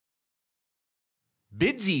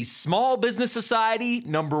Bidsy's Small Business Society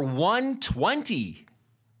number 120.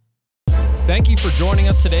 Thank you for joining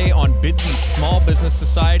us today on Bidsy's Small Business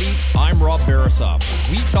Society. I'm Rob Barasoff.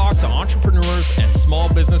 We talk to entrepreneurs and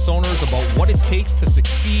small business owners about what it takes to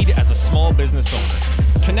succeed as a small business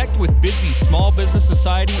owner. Connect with Bidsy's Small Business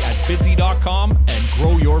Society at bidsy.com and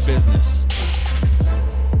grow your business.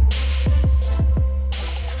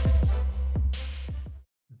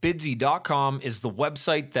 Bidsy.com is the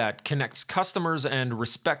website that connects customers and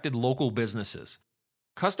respected local businesses.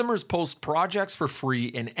 Customers post projects for free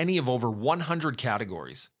in any of over 100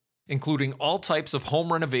 categories, including all types of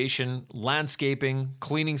home renovation, landscaping,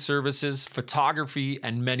 cleaning services, photography,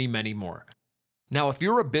 and many, many more. Now, if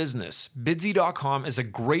you're a business, Bidsy.com is a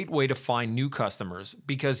great way to find new customers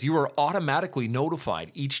because you are automatically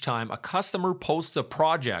notified each time a customer posts a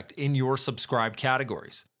project in your subscribed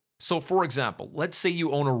categories. So for example, let's say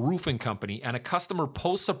you own a roofing company and a customer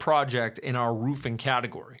posts a project in our roofing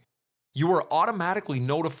category. You are automatically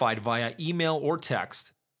notified via email or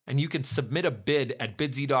text, and you can submit a bid at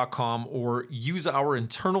bidsy.com or use our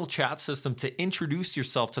internal chat system to introduce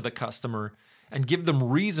yourself to the customer and give them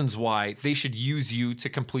reasons why they should use you to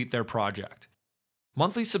complete their project.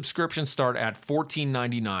 Monthly subscriptions start at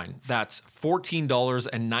 $14.99. That's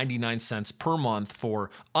 $14.99 per month for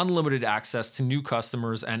unlimited access to new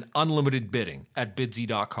customers and unlimited bidding at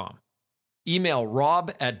bidsy.com. Email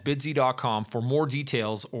rob@bidsy.com for more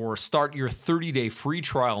details or start your 30-day free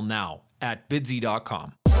trial now at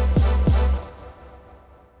bidsy.com.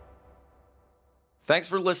 Thanks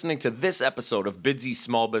for listening to this episode of Bidsy's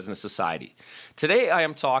Small Business Society. Today I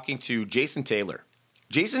am talking to Jason Taylor.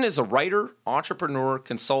 Jason is a writer, entrepreneur,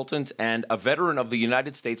 consultant, and a veteran of the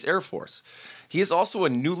United States Air Force. He is also a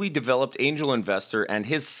newly developed angel investor, and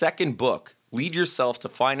his second book, Lead Yourself to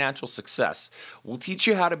Financial Success, will teach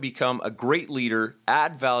you how to become a great leader,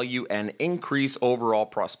 add value, and increase overall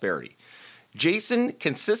prosperity. Jason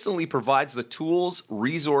consistently provides the tools,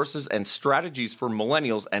 resources, and strategies for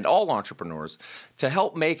millennials and all entrepreneurs to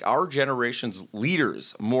help make our generation's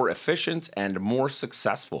leaders more efficient and more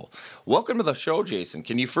successful. Welcome to the show, Jason.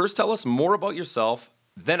 Can you first tell us more about yourself,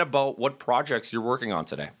 then about what projects you're working on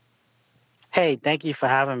today? Hey, thank you for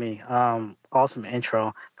having me. Awesome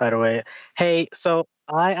intro, by the way. Hey, so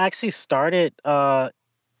I actually started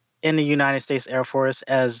in the United States Air Force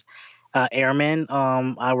as airman.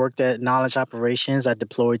 I worked at knowledge operations. I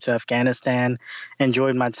deployed to Afghanistan,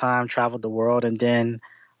 enjoyed my time, traveled the world, and then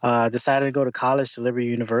decided to go to college to Liberty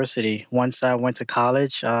University. Once I went to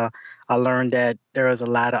college, I learned that there was a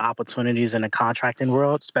lot of opportunities in the contracting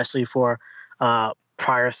world, especially for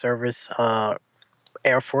prior service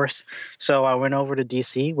Air Force. So I went over to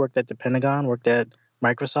DC, worked at the Pentagon, worked at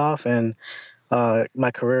Microsoft, and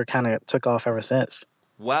my career kind of took off ever since.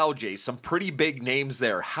 Wow, Jay, some pretty big names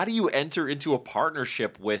there. How do you enter into a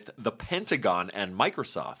partnership with the Pentagon and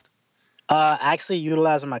Microsoft? Actually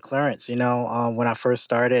utilizing my clearance. When I first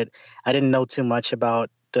started, I didn't know too much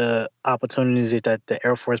about the opportunities that the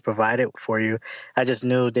Air Force provided for you. I just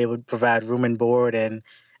knew they would provide room and board, and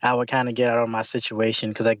I would kind of get out of my situation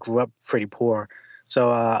because I grew up pretty poor.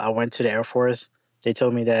 So I went to the Air Force. They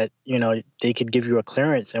told me that, they could give you a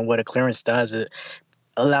clearance, and what a clearance does is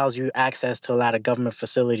allows you access to a lot of government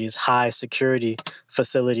facilities, high security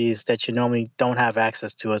facilities that you normally don't have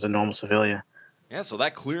access to as a normal civilian. Yeah, so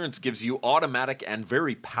that clearance gives you automatic and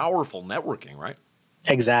very powerful networking, right?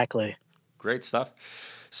 Exactly. Great stuff.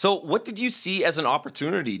 So what did you see as an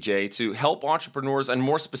opportunity, Jay, to help entrepreneurs and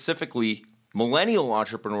more specifically millennial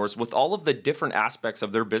entrepreneurs with all of the different aspects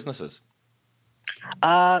of their businesses?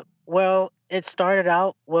 Well, it started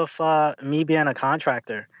out with me being a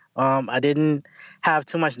contractor. I didn't have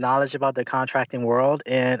too much knowledge about the contracting world,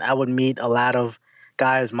 and I would meet a lot of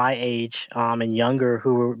guys my age and younger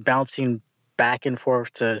who were bouncing back and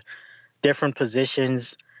forth to different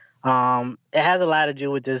positions. It has a lot to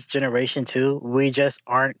do with this generation too. We just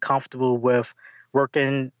aren't comfortable with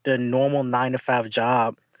working the normal 9 to 5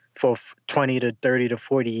 job for 20 to 30 to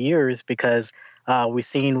 40 years because we've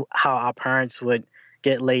seen how our parents would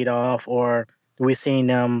get laid off, or we've seen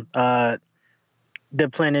them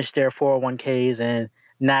deplenish their 401ks and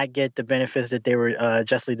not get the benefits that they were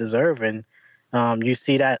justly deserving. You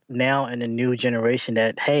see that now in the new generation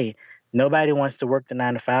that, hey, nobody wants to work the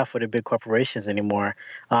 9 to 5 for the big corporations anymore.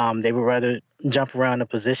 They would rather jump around the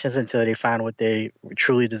positions until they find what they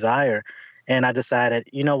truly desire. And I decided,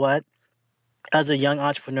 you know what? As a young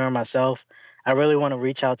entrepreneur myself, I really want to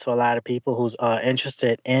reach out to a lot of people who's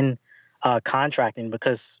interested in contracting,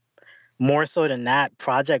 because more so than that,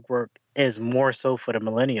 project work is more so for the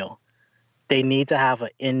millennial. they need to have an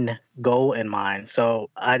end goal in mind. So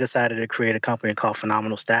I decided to create a company called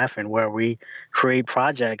Phenomenal Staffing, where we create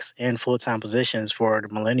projects in full-time positions for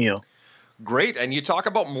the millennial. Great. And you talk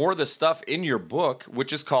about more of the stuff in your book,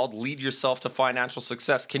 which is called Lead Yourself to Financial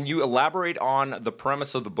Success. Can you elaborate on the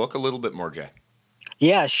premise of the book a little bit more, Jay?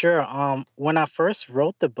 Yeah, sure. When I first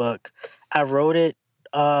wrote the book, I wrote it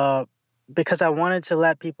uh, because I wanted to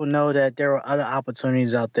let people know that there were other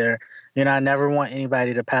opportunities out there. I never want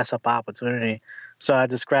anybody to pass up opportunity. So I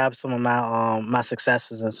described some of my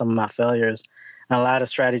successes and some of my failures, and a lot of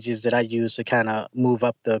strategies that I use to kind of move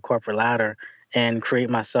up the corporate ladder and create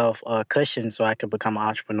myself a cushion so I could become an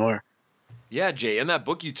entrepreneur. Yeah, Jay, in that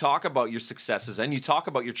book, you talk about your successes and you talk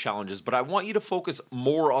about your challenges, but I want you to focus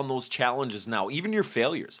more on those challenges now, even your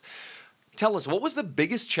failures. Tell us, what was the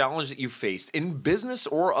biggest challenge that you faced in business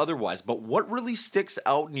or otherwise, but what really sticks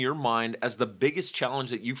out in your mind as the biggest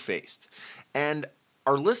challenge that you faced? And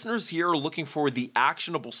our listeners here are looking for the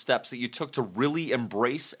actionable steps that you took to really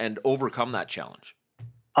embrace and overcome that challenge.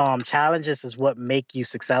 Challenges is what make you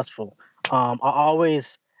successful. I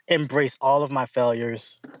always embrace all of my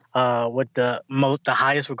failures with the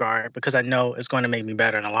highest regard because I know it's going to make me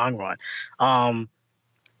better in the long run. Um,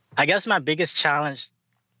 I guess my biggest challenge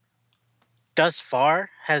thus far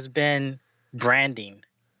has been branding.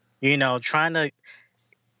 Trying to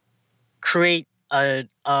create a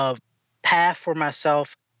path for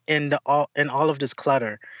myself in all of this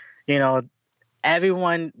clutter. You know,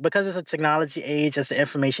 everyone, because it's a technology age, it's an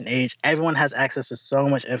information age, everyone has access to so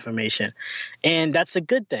much information, and that's a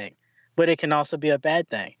good thing, but it can also be a bad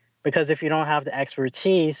thing because if you don't have the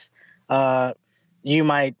expertise, uh, you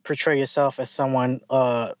might portray yourself as someone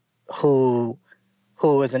who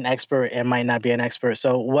who is an expert and might not be an expert.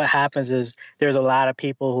 So what happens is there's a lot of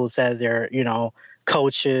people who says they're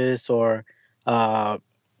coaches or uh,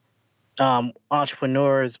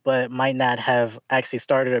 entrepreneurs, but might not have actually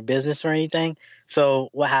started a business or anything. So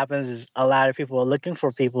what happens is a lot of people are looking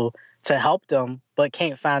for people to help them, but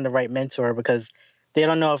can't find the right mentor because they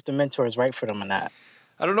don't know if the mentor is right for them or not.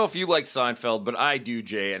 I don't know if you like Seinfeld, but I do,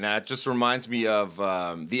 Jay, and that just reminds me of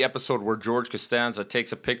the episode where George Costanza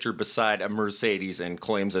takes a picture beside a Mercedes and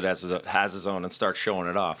claims it has his own and starts showing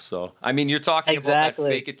it off. So, I mean, you're talking about that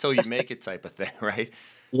Exactly. fake it till you make it type of thing, right?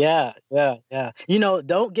 Yeah, yeah, yeah.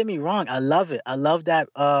 Don't get me wrong. I love it. I love that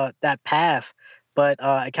path. But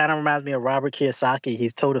it kind of reminds me of Robert Kiyosaki.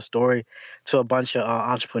 He's told a story to a bunch of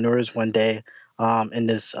entrepreneurs one day in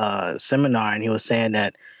this seminar, and he was saying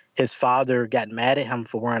that his father got mad at him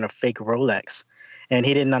for wearing a fake Rolex, and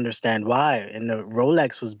he didn't understand why. And the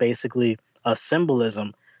Rolex was basically a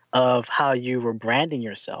symbolism of how you were branding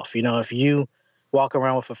yourself. If you walk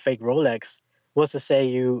around with a fake Rolex, what's to say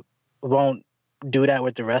you won't do that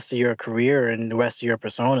with the rest of your career and the rest of your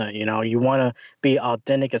persona? You want to be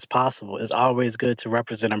authentic as possible. It's always good to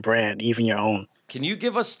represent a brand, even your own. Can you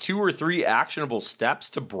give us 2 or 3 actionable steps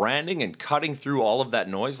to branding and cutting through all of that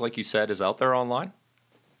noise, like you said, is out there online?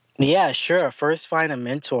 Yeah, sure. First, find a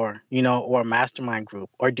mentor, or a mastermind group,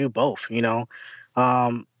 or do both. When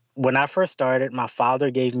I first started, my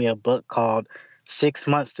father gave me a book called 6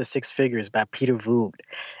 Months to Six Figures by Peter Voogd.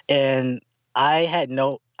 And I had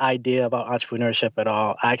no idea about entrepreneurship at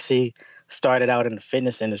all. I actually started out in the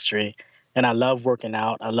fitness industry, and I love working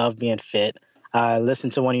out. I love being fit. I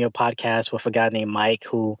listened to one of your podcasts with a guy named Mike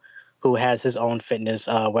who has his own fitness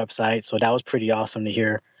website. So that was pretty awesome to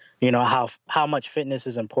hear how much fitness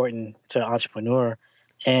is important to an entrepreneur.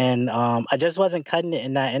 And I just wasn't cutting it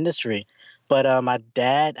in that industry. But my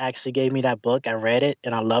dad actually gave me that book. I read it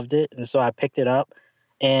and I loved it, and so I picked it up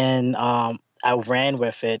and I ran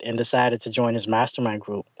with it and decided to join his mastermind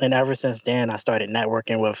group. And ever since then, I started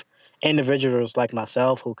networking with individuals like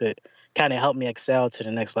myself who could kind of help me excel to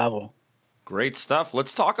the next level. Great stuff.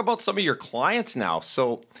 Let's talk about some of your clients now.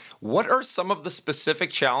 So, what are some of the specific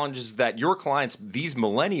challenges that your clients, these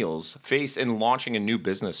millennials, face in launching a new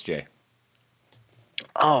business, Jay?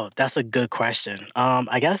 Oh, that's a good question.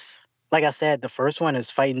 I guess, like I said, the first one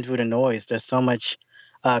is fighting through the noise. There's so much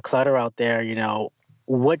clutter out there.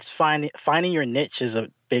 What's finding your niche is a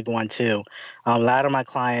big one too. A lot of my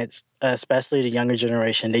clients, especially the younger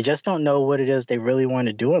generation, they just don't know what it is they really want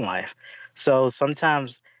to do in life. So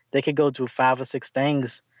sometimes they could go through 5 or 6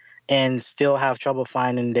 things and still have trouble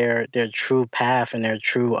finding their true path and their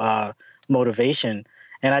true motivation.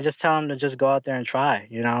 And I just tell them to just go out there and try.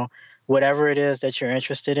 Whatever it is that you're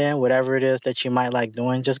interested in, whatever it is that you might like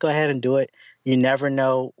doing, just go ahead and do it. You never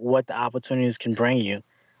know what the opportunities can bring you.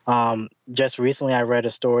 Just recently, I read a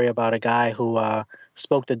story about a guy who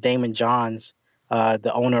spoke to Damon Johns,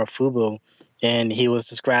 the owner of Fubu, and he was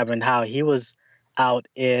describing how he was out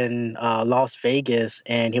in Las Vegas,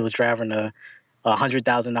 and he was driving a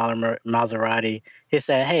 $100,000 Maserati. He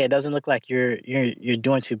said, "Hey, it doesn't look like you're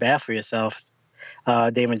doing too bad for yourself."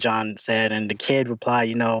 Damon John said, and the kid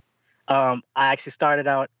replied, I actually started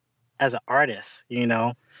out as an artist.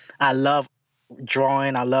 I love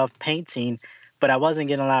drawing, I love painting, but I wasn't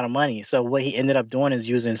getting a lot of money. So what he ended up doing is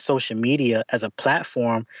using social media as a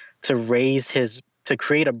platform to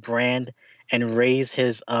create a brand and raise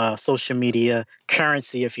his social media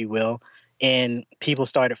currency, if you will. And people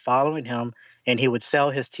started following him, and he would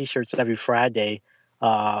sell his T-shirts every Friday,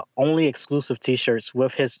 only exclusive T-shirts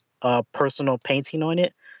with his personal painting on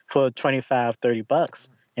it for 25, $30,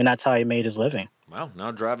 and that's how he made his living. Wow,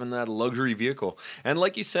 now driving that luxury vehicle. And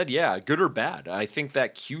like you said, yeah, good or bad, I think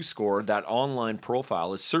that Q score, that online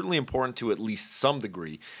profile, is certainly important to at least some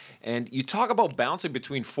degree. And you talk about bouncing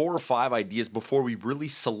between 4 or 5 ideas before we really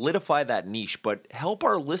solidify that niche, but help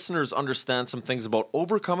our listeners understand some things about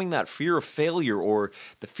overcoming that fear of failure or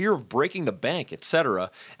the fear of breaking the bank,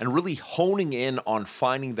 etc., and really honing in on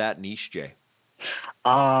finding that niche, Jay.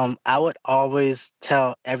 I would always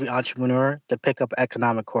tell every entrepreneur to pick up an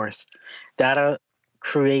economic course. That'll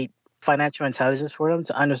create financial intelligence for them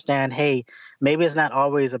to understand, hey, maybe it's not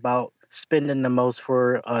always about spending the most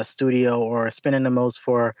for a studio or spending the most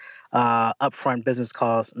for upfront business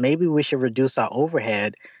costs. Maybe we should reduce our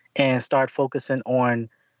overhead and start focusing on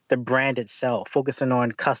the brand itself, focusing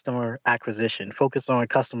on customer acquisition, focus on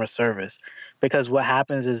customer service. Because what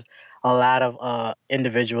happens is a lot of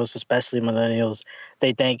individuals, especially millennials,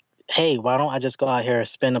 they think, hey, why don't I just go out here,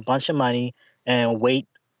 spend a bunch of money, and wait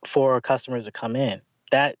for customers to come in?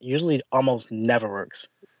 That usually almost never works,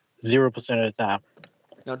 0% of the time.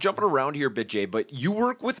 Now, jumping around here a bit, Jay, but you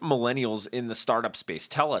work with millennials in the startup space.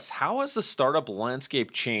 Tell us, how has the startup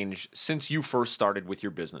landscape changed since you first started with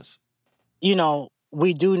your business?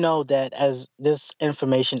 We do know that as this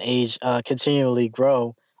information age continually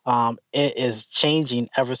grow, it is changing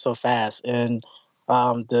ever so fast. And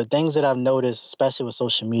the things that I've noticed, especially with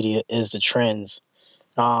social media, is the trends,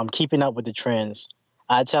 keeping up with the trends.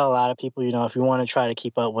 I tell a lot of people, if you want to try to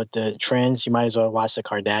keep up with the trends, you might as well watch the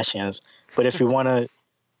Kardashians. But if you want to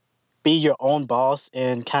be your own boss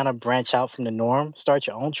and kind of branch out from the norm, start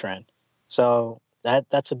your own trend. So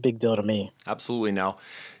that's a big deal to me. Absolutely. Now,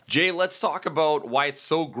 Jay, let's talk about why it's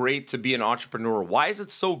so great to be an entrepreneur. Why is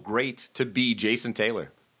it so great to be Jason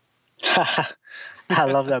Taylor? I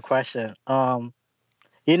love that question.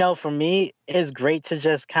 For me, it's great to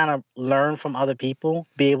just kind of learn from other people,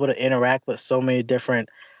 be able to interact with so many different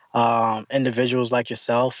individuals like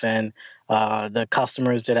yourself and the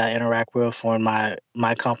customers that I interact with on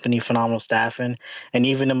my company, Phenomenal Staffing, and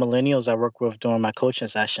even the millennials I work with during my coaching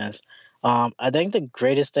sessions. I think the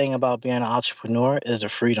greatest thing about being an entrepreneur is the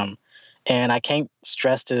freedom, and I can't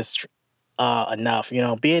stress this enough.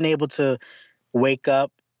 Being able to wake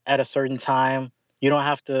up at a certain time. You don't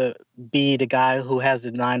have to be the guy who has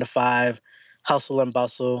the 9 to 5 hustle and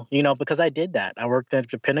bustle, because I did that. I worked at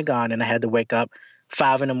the Pentagon and I had to wake up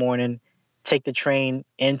 5 in the morning, take the train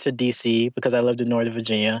into DC because I lived in Northern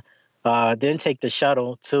Virginia, then take the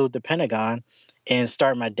shuttle to the Pentagon and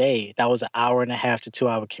start my day. That was an hour and a half to 2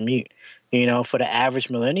 hour commute. For the average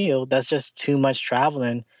millennial, that's just too much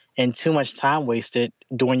traveling and too much time wasted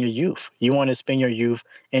during your youth. You want to spend your youth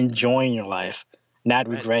enjoying your life, not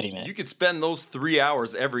Right. regretting it. You could spend those 3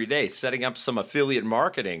 hours every day setting up some affiliate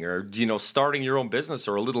marketing or, starting your own business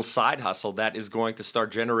or a little side hustle that is going to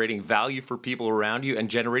start generating value for people around you and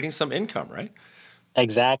generating some income, right?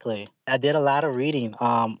 Exactly. I did a lot of reading,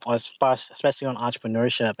 especially on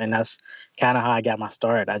entrepreneurship, and that's kind of how I got my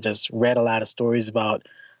start. I just read a lot of stories about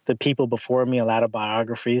the people before me, a lot of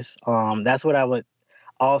biographies. That's what I would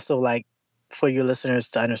also like for your listeners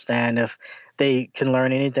to understand. If they can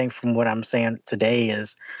learn anything from what I'm saying today,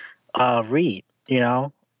 is read.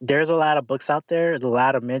 There's a lot of books out there, a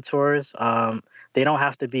lot of mentors. They don't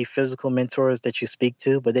have to be physical mentors that you speak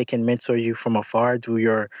to, but they can mentor you from afar, do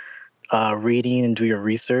your reading and do your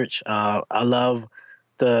research. I love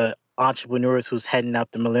the entrepreneurs who's heading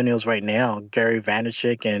up the millennials right now, Gary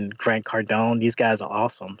Vaynerchuk and Grant Cardone. These guys are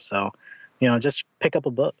awesome. So, just pick up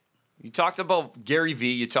a book. You talked about Gary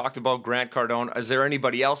Vee, you talked about Grant Cardone. Is there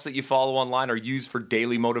anybody else that you follow online or use for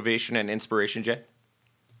daily motivation and inspiration, Jay?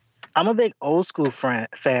 I'm a big old school fan.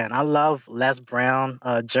 I love Les Brown,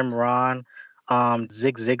 Jim Rohn,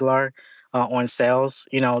 Zig Ziglar on sales.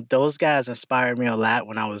 Those guys inspired me a lot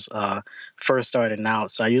when I was first starting out.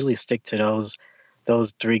 So I usually stick to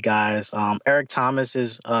those three guys. Eric Thomas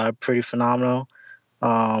is pretty phenomenal.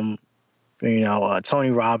 Um, Tony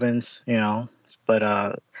Robbins.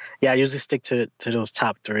 But yeah, I usually stick to those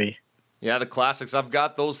top three. Yeah, the classics. I've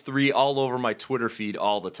got those three all over my Twitter feed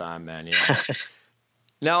all the time, man. Yeah.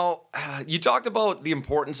 Now, you talked about the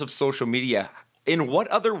importance of social media. In what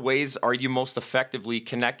other ways are you most effectively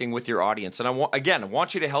connecting with your audience? And I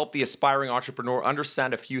want you to help the aspiring entrepreneur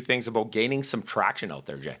understand a few things about gaining some traction out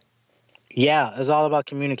there, Jay. Yeah, it's all about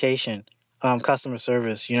communication, customer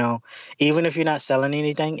service. Even if you're not selling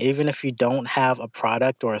anything, even if you don't have a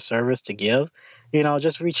product or a service to give,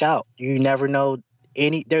 just reach out. You never know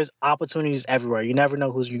there's opportunities everywhere. You never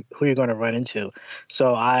know who you're going to run into.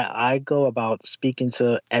 So I go about speaking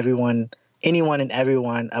to anyone and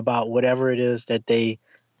everyone about whatever it is that they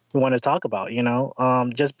want to talk about.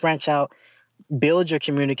 Just branch out, build your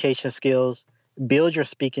communication skills, build your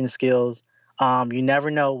speaking skills. You never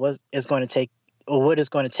know what it's going to take, or what it's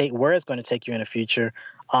going to take, where it's going to take you in the future.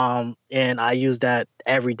 And I use that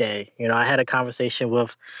every day. I had a conversation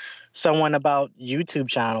with someone about YouTube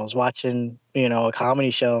channels, watching, a comedy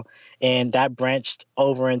show, and that branched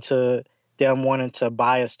over into them wanting to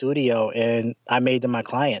buy a studio, and I made them my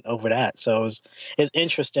client over that. So it's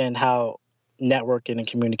interesting how networking and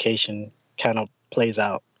communication kind of plays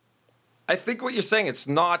out. I think what you're saying, it's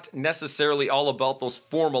not necessarily all about those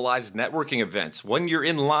formalized networking events. When you're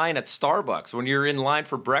in line at Starbucks, when you're in line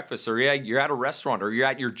for breakfast, or you're at a restaurant, or you're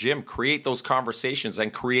at your gym, create those conversations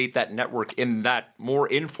and create that network in that more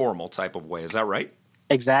informal type of way. Is that right?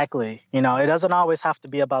 Exactly. It doesn't always have to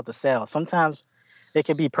be about the sale. Sometimes it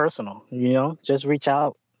can be personal, just reach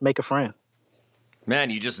out, make a friend. Man,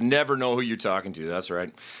 you just never know who you're talking to. That's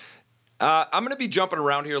right. I'm going to be jumping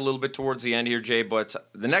around here a little bit towards the end here, Jay, but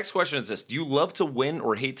the next question is this. Do you love to win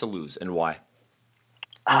or hate to lose, and why?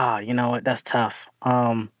 You know what? That's tough.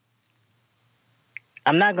 I'm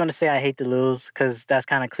not going to say I hate to lose because that's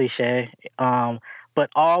kind of cliche. But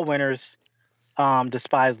all winners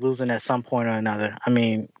despise losing at some point or another. I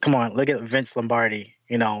mean, come on, look at Vince Lombardi.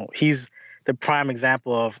 He's the prime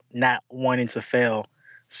example of not wanting to fail.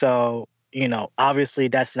 So, obviously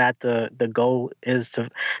that's not the goal.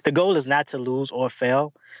 The goal is not to lose or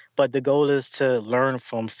fail, but the goal is to learn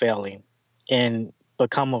from failing and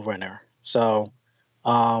become a winner. So,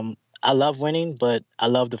 I love winning, but I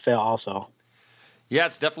love to fail also. Yeah,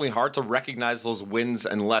 it's definitely hard to recognize those wins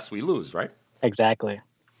unless we lose, right? Exactly.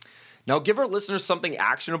 Now, give our listeners something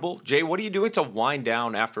actionable. Jay, what are you doing to wind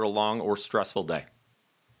down after a long or stressful day?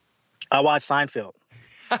 I watch Seinfeld.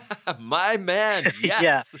 My man, yes.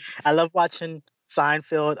 Yeah, I love watching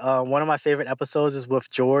Seinfeld. One of my favorite episodes is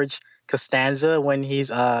with George Costanza when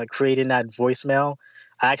he's creating that voicemail.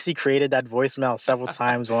 I actually created that voicemail several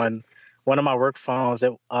times on one of my work phones.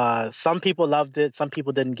 Some people loved it, some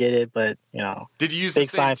people didn't get it, but Did you use the big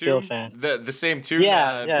same Seinfeld tune? fan. The same tune?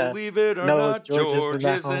 Yeah, yeah. Believe it or No, not, George George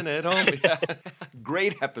not home. isn't at home. Yeah.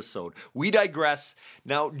 Great episode. We digress.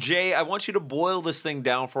 Now, Jay, I want you to boil this thing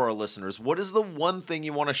down for our listeners. What is the one thing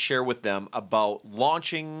you want to share with them about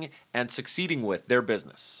launching and succeeding with their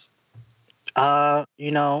business?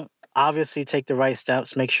 Obviously take the right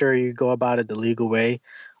steps. Make sure you go about it the legal way.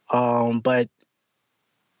 But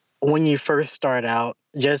when you first start out,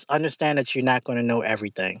 just understand that you're not going to know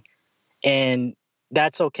everything. And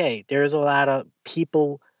that's okay. There's a lot of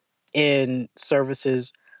people in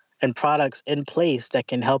services and products in place that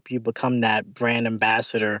can help you become that brand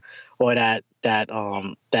ambassador or that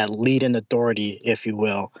leading authority, if you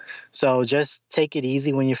will. So just take it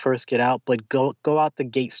easy when you first get out, but go out the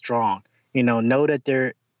gate strong. Know that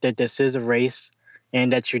this is a race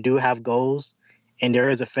and that you do have goals and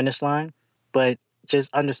there is a finish line, but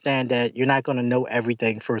just understand that you're not going to know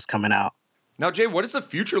everything first coming out. Now, Jay, what does the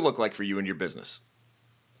future look like for you and your business?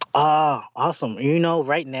 Awesome.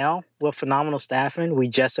 Right now with phenomenal staffing, we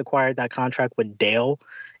just acquired that contract with Dell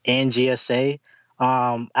and GSA.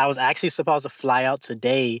 I was actually supposed to fly out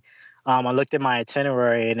today. I looked at my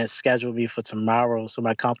itinerary and it's scheduled me for tomorrow. So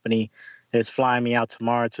my company is flying me out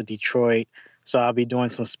tomorrow to Detroit. So I'll be doing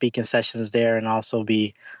some speaking sessions there and also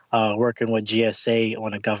be working with GSA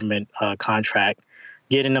on a government contract,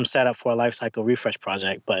 getting them set up for a life cycle refresh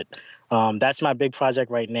project. But that's my big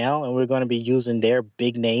project right now, and we're going to be using their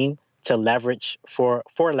big name to leverage for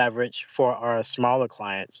our smaller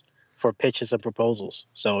clients for pitches and proposals.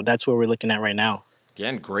 So that's what we're looking at right now.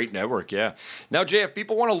 Again, great network, yeah. Now, Jay, if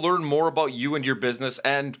people want to learn more about you and your business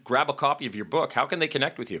and grab a copy of your book, how can they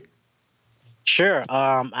connect with you? Sure.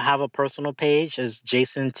 I have a personal page. It's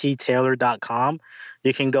jasonttaylor.com.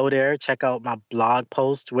 You can go there, check out my blog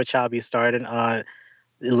post, which I'll be starting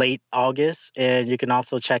late August. And you can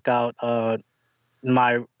also check out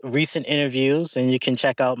my recent interviews, and you can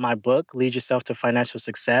check out my book, Lead Yourself to Financial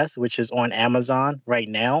Success, which is on Amazon right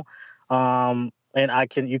now. And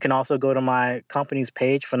you can also go to my company's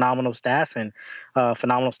page, Phenomenal Staffing,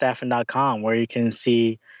 phenomenalstaffing.com, where you can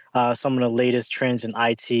see some of the latest trends in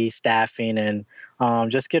IT staffing and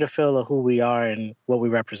just get a feel of who we are and what we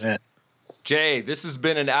represent. Jay, this has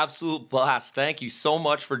been an absolute blast. Thank you so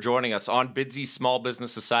much for joining us on Bidsy Small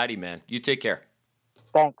Business Society, man. You take care.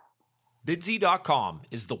 Thanks. Bidsy.com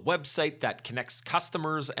is the website that connects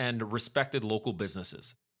customers and respected local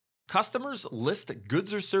businesses. Customers list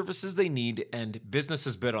goods or services they need, and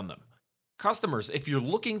businesses bid on them. Customers, if you're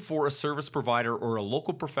looking for a service provider or a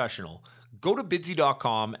local professional, go to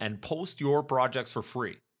Bidsy.com and post your projects for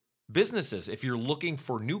free. Businesses, if you're looking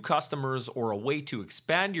for new customers or a way to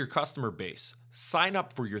expand your customer base, sign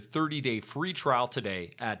up for your 30-day free trial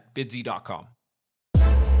today at Bidsy.com.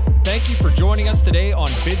 Thank you for joining us today on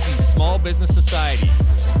Bidsy Small Business Society.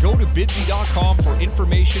 Go to Bidsy.com for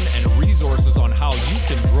information and resources on how you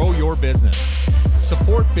can grow your business.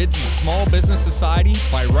 Support Bidsy Small Business Society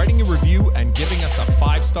by writing a review and giving us a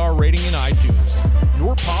 5-star rating in iTunes.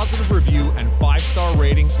 Your positive review and 5-star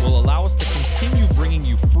rating will allow us to continue bringing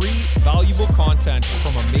you free, valuable content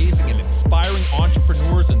from amazing and inspiring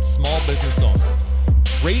entrepreneurs and small business owners.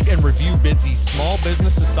 Rate and review Bidsy Small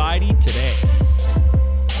Business Society today.